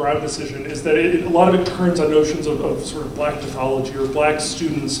flaws of the Brown decision is that a lot of it turns on notions of sort of black mythology or black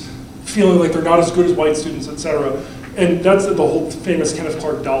students feeling like they're not as good as white students, et cetera. And that's the whole famous Kenneth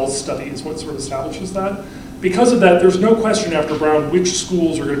Clark Dolls study is what sort of establishes that. Because of that, there's no question after Brown which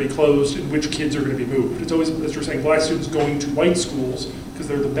schools are going to be closed and which kids are going to be moved. It's always, as you're saying, black students going to white schools because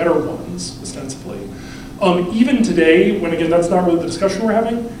they're the better ones, ostensibly. Even today, when again, that's not really the discussion we're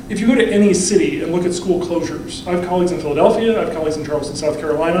having, if you go to any city and look at school closures, I have colleagues in Philadelphia, I have colleagues in Charleston, South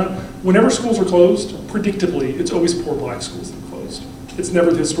Carolina, whenever schools are closed, predictably, it's always poor black schools that are closed. It's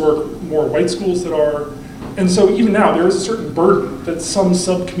never the historic, more white schools that are. And so even now, there is a certain burden that some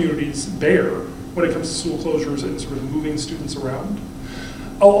sub-communities bear when it comes to school closures and sort of moving students around.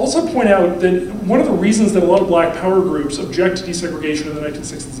 I'll also point out that one of the reasons that a lot of black power groups object to desegregation in the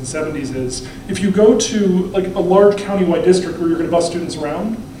 1960s and 70s is if you go to like a large county-wide district where you're going to bus students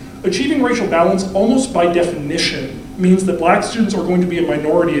around, achieving racial balance almost by definition means that black students are going to be a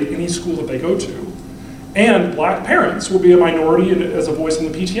minority at any school that they go to. And black parents will be a minority as a voice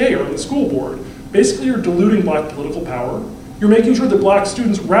in the PTA or in the school board. Basically, you're diluting black political power. You're making sure that black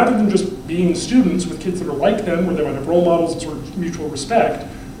students, rather than just being students with kids that are like them, where they might have role models and sort of mutual respect,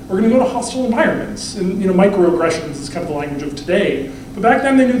 are going to go to hostile environments. And microaggressions is kind of the language of today. But back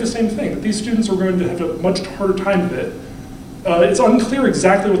then they knew the same thing, that these students are going to have a much harder time of it. It's unclear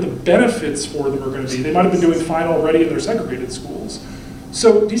exactly what the benefits for them are going to be. They might have been doing fine already in their segregated schools.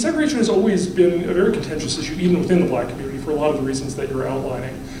 So desegregation has always been a very contentious issue, even within the black community, for a lot of the reasons that you're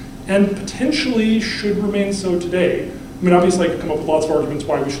outlining, and potentially should remain so today. I mean, obviously I could come up with lots of arguments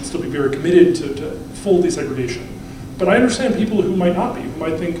why we should still be very committed to full desegregation. But I understand people who might not be, who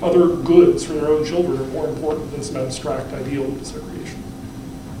might think other goods for their own children are more important than some abstract ideal of desegregation.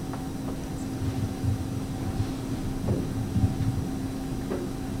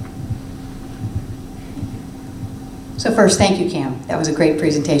 So first, thank you, Cam. That was a great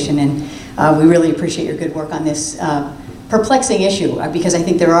presentation, and we really appreciate your good work on this perplexing issue because I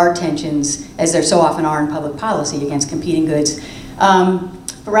think there are tensions, as there so often are in public policy, against competing goods.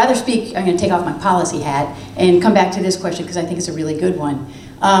 But rather speak, I'm going to take off my policy hat and come back to this question because I think it's a really good one.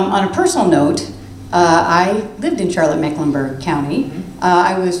 On a personal note, I lived in Charlotte-Mecklenburg County.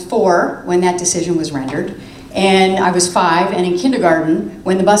 I was 4 when that decision was rendered, and I was 5 and in kindergarten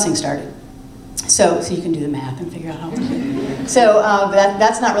when the busing started. So you can do the math and figure out how. So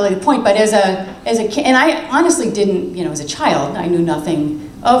that's not really the point. But as a kid, and I honestly didn't, as a child, I knew nothing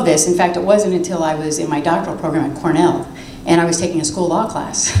of this. In fact, it wasn't until I was in my doctoral program at Cornell, and I was taking a school law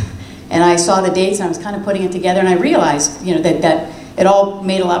class, and I saw the dates and I was kind of putting it together, and I realized, that it all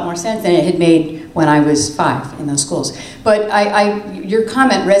made a lot more sense than it had made when I was 5 in those schools. But your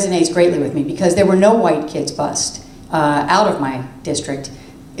comment resonates greatly with me because there were no white kids bused out of my district.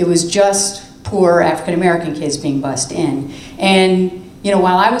 It was just poor African-American kids being bused in. And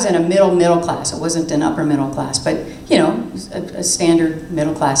while I was in a middle class, it wasn't an upper middle class, but a standard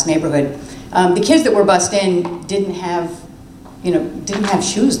middle class neighborhood, the kids that were bused in didn't have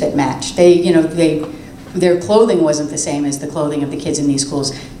shoes that matched. Their clothing wasn't the same as the clothing of the kids in these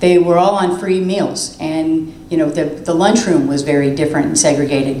schools. They were all on free meals, and the lunchroom was very different and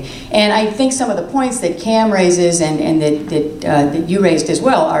segregated. And I think some of the points that Cam raises and that you raised as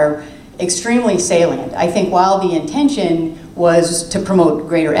well are extremely salient. I think while the intention was to promote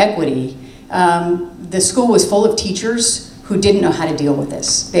greater equity, the school was full of teachers who didn't know how to deal with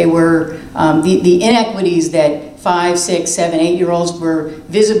this. They were, the inequities that 5, 6, 7, 8-year-olds were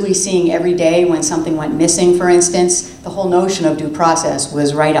visibly seeing every day when something went missing, for instance, the whole notion of due process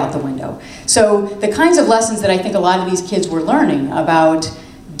was right out the window. So the kinds of lessons that I think a lot of these kids were learning about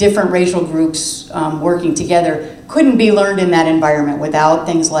different racial groups working together couldn't be learned in that environment without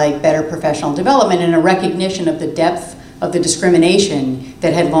things like better professional development and a recognition of the depth of the discrimination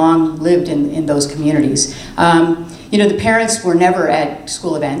that had long lived in those communities. The parents were never at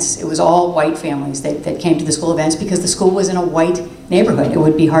school events. It was all white families that came to the school events because the school was in a white neighborhood. It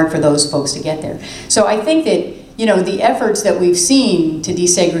would be hard for those folks to get there. So I think that, the efforts that we've seen to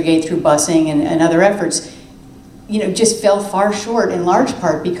desegregate through busing and other efforts, just fell far short in large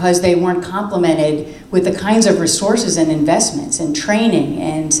part because they weren't complemented with the kinds of resources and investments and training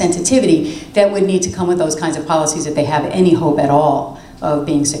and sensitivity that would need to come with those kinds of policies if they have any hope at all of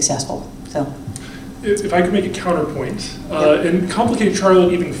being successful. So. If I could make a counterpoint and complicate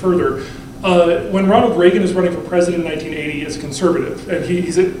Charlotte even further, when Ronald Reagan is running for president in 1980 as a conservative, and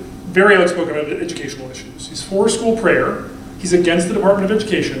he's very outspoken about educational issues. He's for school prayer, he's against the Department of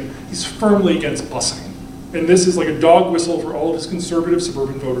Education, he's firmly against busing. And this is like a dog whistle for all of his conservative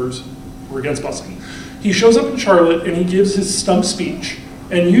suburban voters who are against busing. He shows up in Charlotte and he gives his stump speech.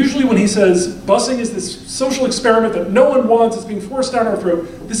 And usually when he says, busing is this social experiment that no one wants, it's being forced down our throat,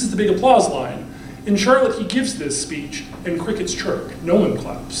 this is the big applause line. In Charlotte, he gives this speech and crickets chirp. No one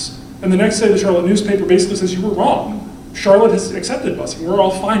claps. And the next day, the Charlotte newspaper basically says, you were wrong. Charlotte has accepted busing. We're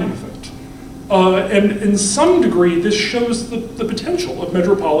all fine with it. And in some degree, this shows the potential of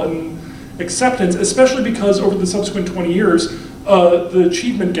metropolitan acceptance, especially because over the subsequent 20 years, the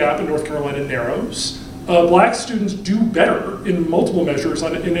achievement gap in North Carolina narrows. Black students do better in multiple measures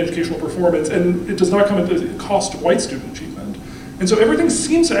in educational performance, and it does not come at the cost of white student achievement. And so everything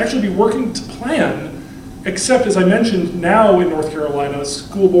seems to actually be working to plan, except, as I mentioned, now in North Carolina,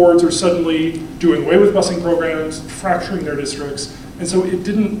 school boards are suddenly doing away with busing programs, fracturing their districts, and so it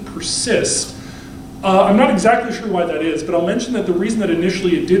didn't persist. I'm not exactly sure why that is, but I'll mention that the reason that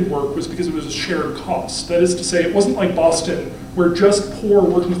initially it did work was because it was a shared cost. That is to say, it wasn't like Boston, where just poor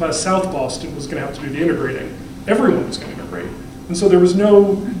working class South Boston was going to have to do the integrating. Everyone was going to integrate. And so there was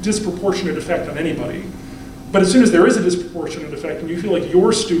no disproportionate effect on anybody. But as soon as there is a disproportionate effect, and you feel like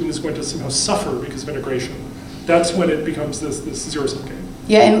your student is going to somehow suffer because of integration, that's when it becomes this zero-sum game.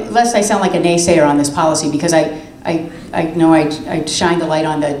 Yeah, and lest I sound like a naysayer on this policy, because I know I shined the light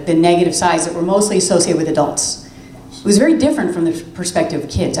on the negative sides that were mostly associated with adults. It was very different from the perspective of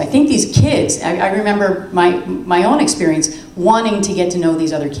kids. I think these kids, I remember my own experience wanting to get to know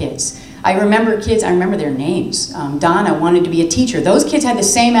these other kids. I remember kids, I remember their names. Donna wanted to be a teacher. Those kids had the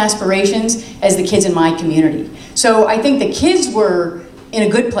same aspirations as the kids in my community. So I think the kids were in a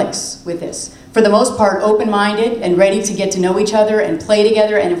good place with this. For the most part, open-minded and ready to get to know each other and play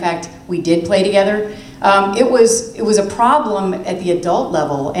together, and in fact, we did play together. It was a problem at the adult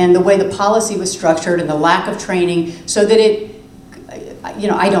level, and the way the policy was structured and the lack of training, so that it,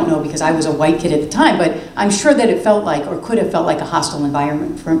 I don't know because I was a white kid at the time, but I'm sure that it felt like, or could have felt like, a hostile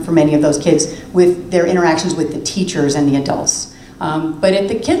environment for many of those kids with their interactions with the teachers and the adults. But at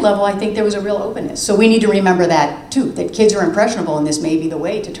the kid level, I think there was a real openness. So we need to remember that too, that kids are impressionable, and this may be the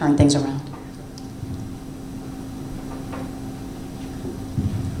way to turn things around.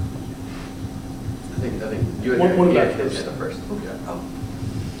 One back here first. first.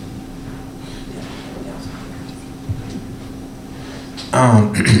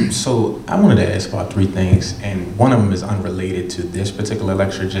 So I wanted to ask about three things, and one of them is unrelated to this particular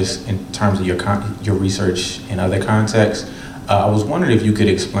lecture, just in terms of your research in other contexts. I was wondering if you could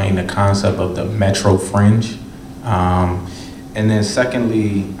explain the concept of the metro fringe. And then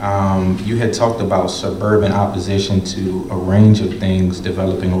secondly, you had talked about suburban opposition to a range of things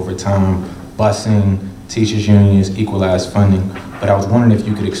developing over time, busing, teachers unions, equalized funding. But I was wondering if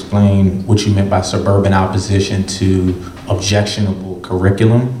you could explain what you meant by suburban opposition to objectionable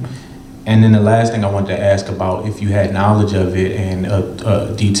curriculum. And then the last thing I wanted to ask about, if you had knowledge of it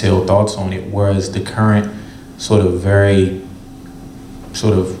and detailed thoughts on it, was the current very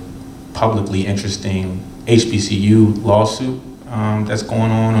publicly interesting HBCU lawsuit that's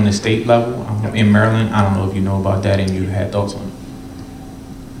going on the state level in Maryland. I don't know if you know about that and you had thoughts on it.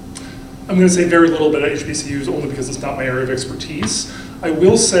 I'm going to say very little about HBCUs only because it's not my area of expertise. I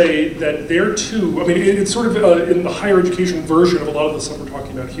will say that there too, I mean, it's sort of in the higher education version of a lot of the stuff we're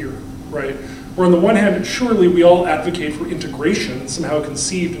talking about here, right? Where on the one hand, surely we all advocate for integration somehow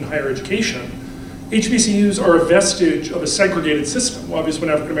conceived in higher education. HBCUs are a vestige of a segregated system. Well, obviously,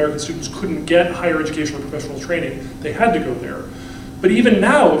 when African American students couldn't get higher education or professional training, they had to go there. But even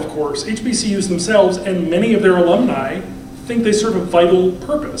now, of course, HBCUs themselves and many of their alumni think they serve a vital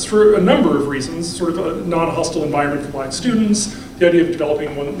purpose for a number of reasons, sort of a non-hostile environment for Black students, the idea of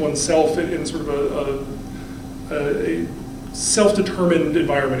developing oneself in sort of a self-determined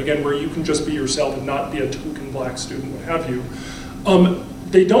environment, again, where you can just be yourself and not be a token Black student, what have you.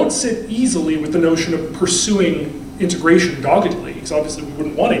 They don't sit easily with the notion of pursuing integration doggedly, because obviously we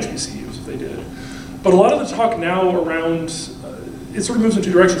wouldn't want HBCUs if they did. But a lot of the talk now around, it sort of moves in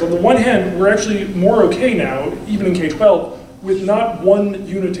two directions. On the one hand, we're actually more okay now, even in K-12, with not one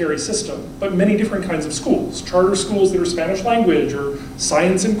unitary system, but many different kinds of schools. Charter schools that are Spanish language, or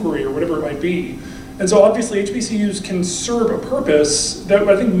science inquiry, or whatever it might be. And so obviously HBCUs can serve a purpose that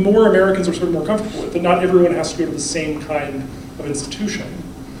I think more Americans are sort of more comfortable with, that not everyone has to go to the same kind of institution.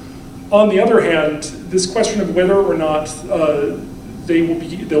 On the other hand, this question of whether or not they'll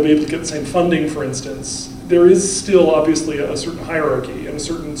be able to get the same funding, for instance, there is still obviously a certain hierarchy and a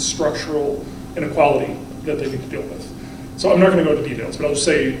certain structural inequality that they need to deal with. So I'm not going to go into details, but I'll just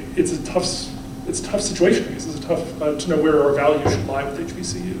say it's a tough situation because it's tough to know where our values should lie with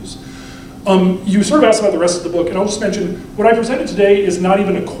HBCUs. You sort of asked about the rest of the book, and I'll just mention, what I presented today is not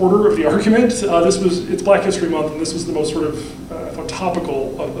even a quarter of the argument. It's Black History Month, and this was the most sort of, I thought,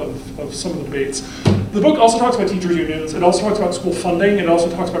 topical of some of the debates. The book also talks about teachers' unions, it also talks about school funding, and it also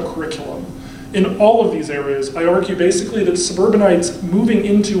talks about curriculum. In all of these areas, I argue basically that suburbanites moving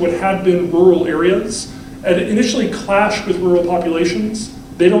into what had been rural areas and initially clashed with rural populations.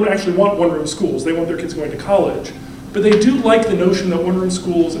 They don't actually want one-room schools, they want their kids going to college. But they do like the notion that one-room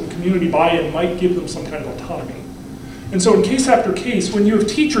schools and community buy-in might give them some kind of autonomy. And so in case after case, when you have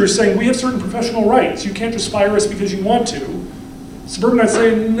teachers saying, we have certain professional rights, you can't just fire us because you want to, suburbanites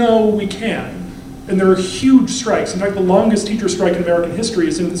say, no, we can. And there are huge strikes. In fact, the longest teacher strike in American history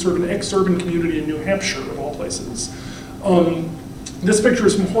is in sort of an ex-urban community in New Hampshire, of all places. This picture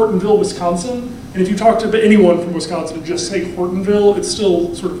is from Hortonville, Wisconsin. And if you talk to anyone from Wisconsin and just say Hortonville, it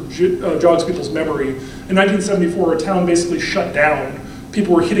still sort of jogs people's memory. In 1974, a town basically shut down.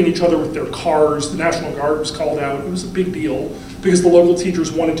 People were hitting each other with their cars. The National Guard was called out. It was a big deal because the local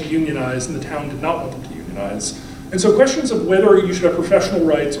teachers wanted to unionize and the town did not want them to unionize. And so questions of whether you should have professional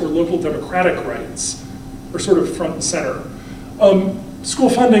rights or local democratic rights are sort of front and center.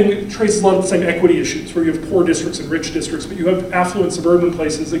 School funding traces a lot of the same equity issues where you have poor districts and rich districts, but you have affluent suburban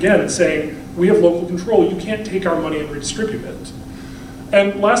places, again, saying, we have local control, you can't take our money and redistribute it.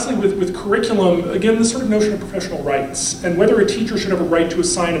 And lastly, with curriculum, again, this sort of notion of professional rights, and whether a teacher should have a right to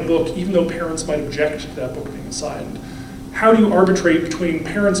assign a book, even though parents might object to that book being assigned. How do you arbitrate between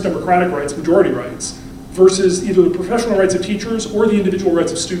parents' democratic rights, majority rights, versus either the professional rights of teachers or the individual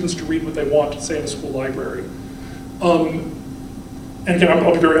rights of students to read what they want, say in a school library? And again,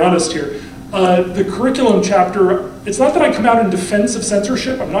 I'll be very honest here. The curriculum chapter, it's not that I come out in defense of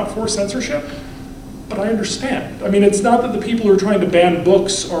censorship, I'm not for censorship, but I understand. I mean, it's not that the people who are trying to ban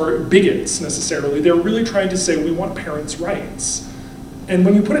books are bigots necessarily, they're really trying to say we want parents' rights. And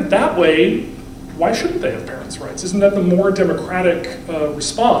when you put it that way, why shouldn't they have parents' rights? Isn't that the more democratic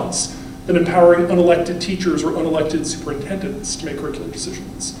response than empowering unelected teachers or unelected superintendents to make curricular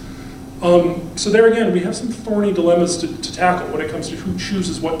decisions? So there again, we have some thorny dilemmas to tackle when it comes to who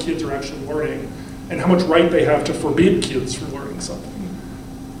chooses what kids are actually learning and how much right they have to forbid kids from learning something.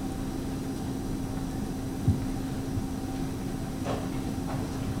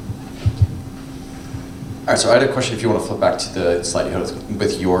 right, so I had a question if you want to flip back to the slide you had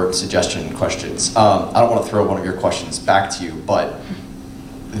with your suggestion questions. I don't want to throw one of your questions back to you, but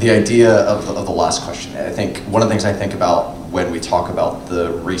the idea of the last question, I think one of the things I think about when we talk about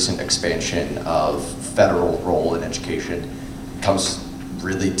the recent expansion of federal role in education comes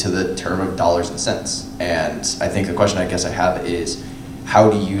really to the term of dollars and cents. And I think the question I guess I have is, how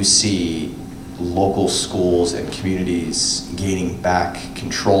do you see local schools and communities gaining back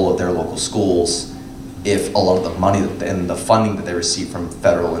control of their local schools if a lot of the money and the funding that they receive from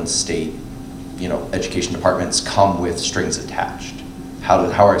federal and state, education departments come with strings attached?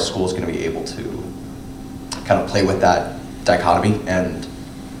 How are schools going to be able to kind of play with that dichotomy and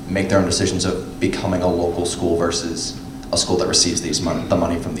make their own decisions of becoming a local school versus a school that receives the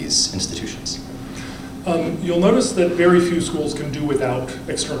money from these institutions? You'll notice that very few schools can do without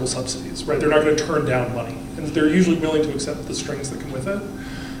external subsidies, right? They're not going to turn down money, and they're usually willing to accept the strings that come with it.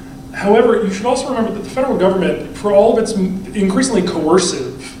 However, you should also remember that the federal government, for all of its increasingly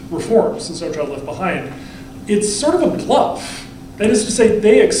coercive reforms, since No Child Left Behind, it's sort of a bluff. That is to say,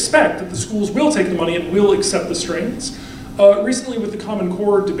 they expect that the schools will take the money and will accept the strings. Recently, with the Common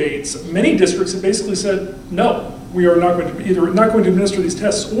Core debates, many districts have basically said, no, we are not going to either not going to administer these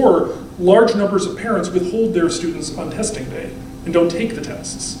tests, or large numbers of parents withhold their students on testing day and don't take the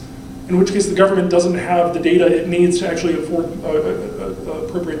tests. In which case, the government doesn't have the data it needs to actually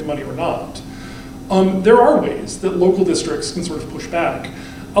appropriate the money or not. There are ways that local districts can sort of push back.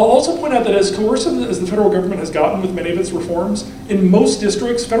 I'll also point out that as coercive as the federal government has gotten with many of its reforms, in most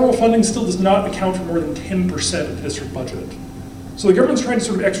districts, federal funding still does not account for more than 10% of the district budget. So the government's trying to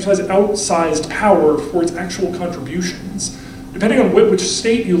sort of exercise outsized power for its actual contributions. Depending on which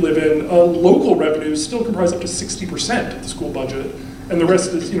state you live in, local revenues still comprise up to 60% of the school budget, and the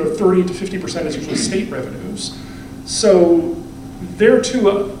rest is, 30 to 50% is usually state revenues. So there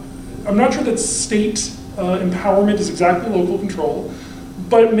too, I'm not sure that state empowerment is exactly local control,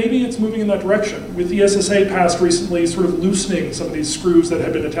 but maybe it's moving in that direction. With the SSA passed recently sort of loosening some of these screws that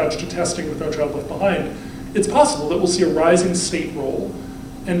have been attached to testing with No Child Left Behind, it's possible that we'll see a rising state role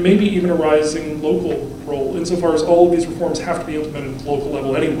and maybe even a rising local role, insofar as all of these reforms have to be implemented at the local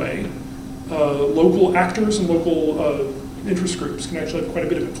level anyway. Local actors and local interest groups can actually have quite a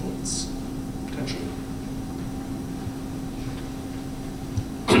bit of influence, potentially.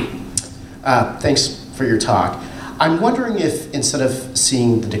 Thanks for your talk. I'm wondering if instead of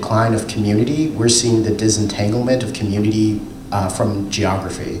seeing the decline of community, we're seeing the disentanglement of community from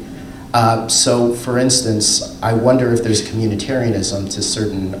geography. So for instance, I wonder if there's communitarianism to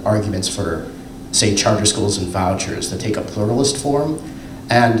certain arguments for, say, charter schools and vouchers that take a pluralist form.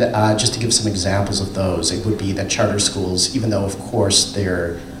 And just to give some examples of those, it would be that charter schools, even though of course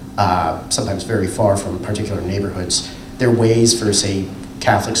they're sometimes very far from particular neighborhoods, there are ways for, say,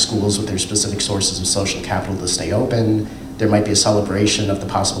 Catholic schools with their specific sources of social capital to stay open. There might be a celebration of the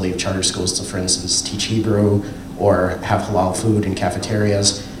possibility of charter schools to, for instance, teach Hebrew or have halal food in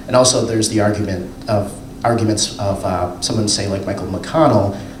cafeterias. And also there's the arguments of someone, say, like Michael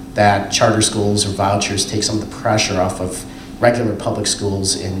McConnell, that charter schools or vouchers take some of the pressure off of regular public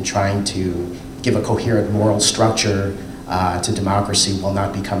schools in trying to give a coherent moral structure to democracy while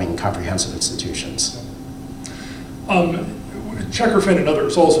not becoming comprehensive institutions. Checkerfin and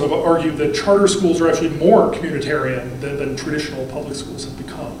others also have argued that charter schools are actually more communitarian than traditional public schools have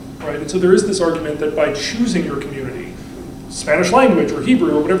become, right? And so there is this argument that by choosing your community, Spanish language or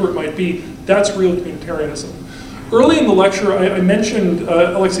Hebrew or whatever it might be, that's real communitarianism. Early in the lecture, I mentioned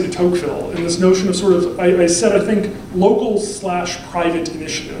Alexei de Tocqueville and this notion of sort of, I said, I think, local/private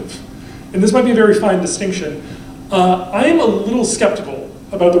initiative. And this might be a very fine distinction. I am a little skeptical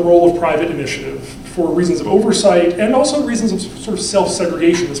about the role of private initiative for reasons of oversight and also reasons of sort of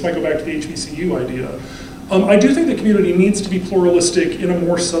self-segregation. This might go back to the HBCU idea. I do think the community needs to be pluralistic in a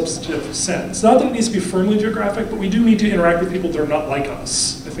more substantive sense. Not that it needs to be firmly geographic, but we do need to interact with people that are not like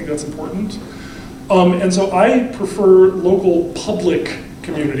us. I think that's important. And so I prefer local public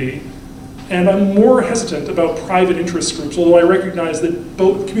community, and I'm more hesitant about private interest groups, although I recognize that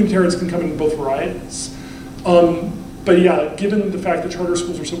both communitarians can come in both varieties. But yeah, given the fact that charter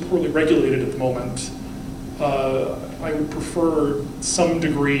schools are so poorly regulated at the moment, I would prefer some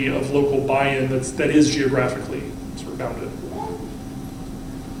degree of local buy-in that is geographically sort of bounded.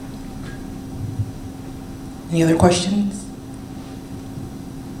 Any other questions?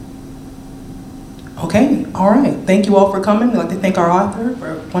 Okay, all right. Thank you all for coming. I'd like to thank our author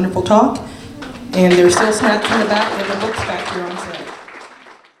for a wonderful talk. And there's still snacks in the back and the books back here.